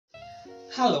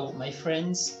Hello, my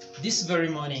friends. This very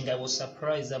morning I was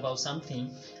surprised about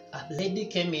something. A lady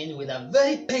came in with a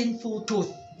very painful tooth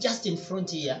just in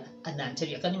front here and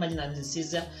anterior. Can you imagine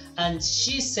anesthesia? And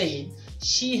she said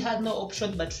she had no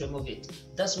option but to remove it.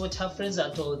 That's what her friends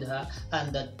had told her,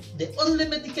 and that the only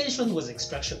medication was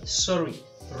extraction. Sorry,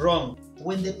 wrong.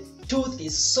 When the tooth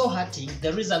is so hurting,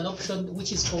 there is an option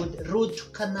which is called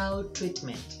root canal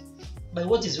treatment. But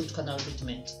what is root canal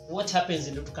treatment? What happens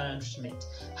in root canal treatment?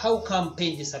 How come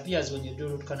pain disappears when you do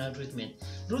root canal treatment?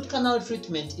 Root canal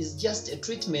treatment is just a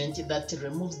treatment that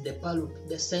removes the pulp,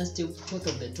 the sensitive tooth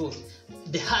of the tooth,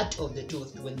 the heart of the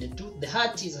tooth. When the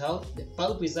heart is out, the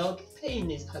pulp is out, pain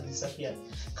has disappeared.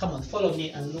 Come on, follow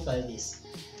me and look at this.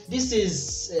 This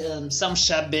is some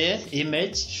shabby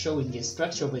image showing the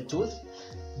structure of a tooth.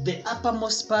 The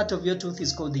uppermost part of your tooth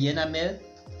is called the enamel.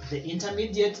 The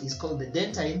intermediate is called the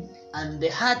dentine, and the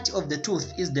heart of the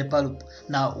tooth is the pulp.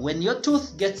 Now, when your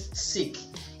tooth gets sick,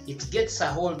 it gets a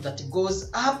hole that goes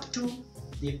up to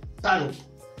the pulp.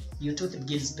 Your tooth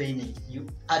begins paining you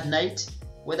at night,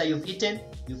 whether you've eaten,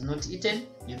 you've not eaten,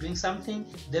 you're doing something,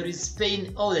 there is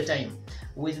pain all the time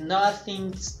with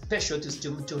nothing special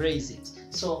to raise it.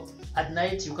 So at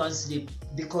night you can't sleep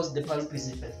because the pulp is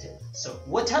infected. So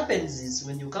what happens is,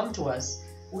 when you come to us,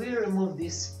 we remove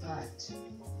this part,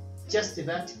 just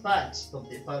that part of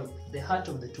the pulp, the heart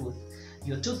of the tooth.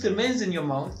 Your tooth remains in your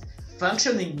mouth,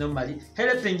 functioning normally,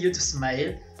 helping you to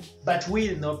smile, but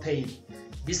with no pain.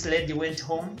 This lady went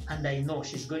home, and I know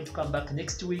she's going to come back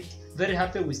next week very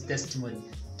happy with testimony.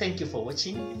 Thank you for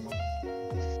watching.